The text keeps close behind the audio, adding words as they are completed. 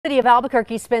The city of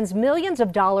Albuquerque spends millions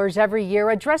of dollars every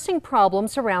year addressing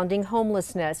problems surrounding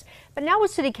homelessness. But now a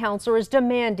city councilor is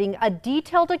demanding a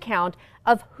detailed account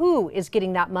of who is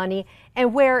getting that money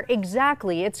and where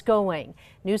exactly it's going.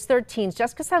 News 13's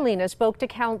Jessica Salinas spoke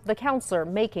to the councilor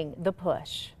making the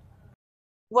push.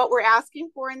 What we're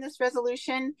asking for in this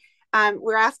resolution,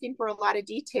 we're asking for a lot of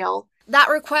detail. That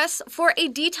request for a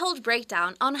detailed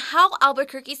breakdown on how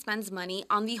Albuquerque spends money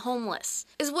on the homeless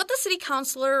is what the city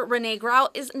councilor Renee Grout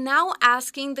is now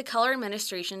asking the Keller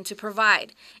administration to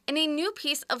provide in a new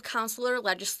piece of councilor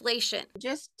legislation.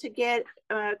 Just to get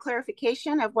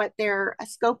clarification of what their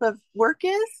scope of work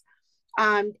is,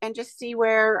 and just see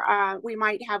where we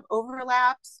might have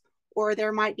overlaps or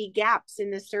there might be gaps in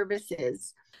the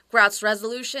services. Grout's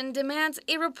resolution demands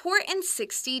a report in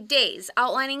 60 days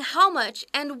outlining how much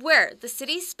and where the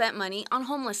city spent money on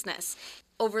homelessness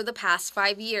over the past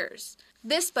 5 years.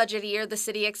 This budget year, the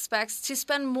city expects to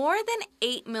spend more than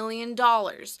 $8 million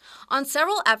on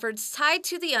several efforts tied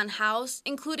to the unhoused,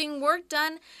 including work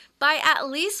done by at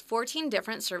least 14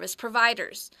 different service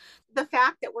providers. The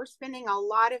fact that we're spending a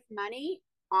lot of money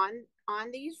on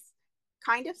these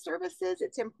kind of services,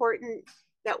 it's important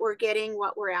that we're getting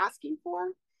what we're asking for.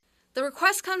 The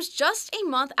request comes just a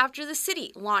month after the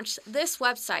city launched this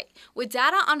website with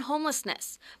data on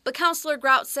homelessness, but Councilor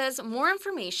Grout says more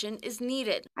information is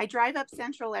needed. I drive up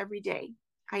Central every day.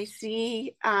 I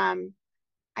see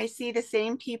the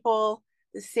same people,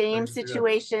 the same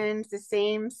situations, the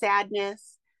same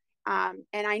sadness, and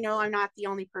I know I'm not the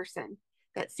only person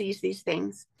that sees these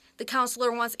things. The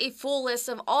councilor wants a full list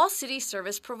of all city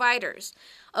service providers,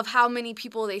 of how many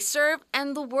people they serve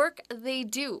and the work they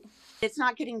do. It's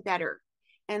not getting better.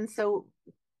 And so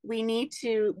we need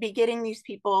to be getting these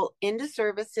people into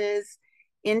services,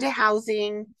 into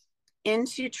housing,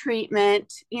 into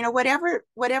treatment,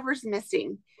 whatever's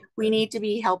missing, we need to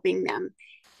be helping them.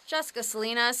 Jessica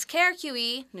Salinas,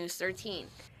 KRQE News 13.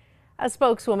 A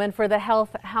spokeswoman for the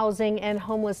Health, Housing and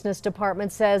Homelessness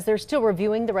Department says they're still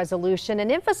reviewing the resolution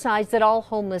and emphasized that all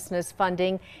homelessness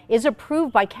funding is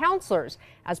approved by councilors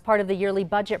as part of the yearly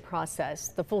budget process.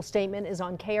 The full statement is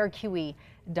on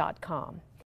krqe.com.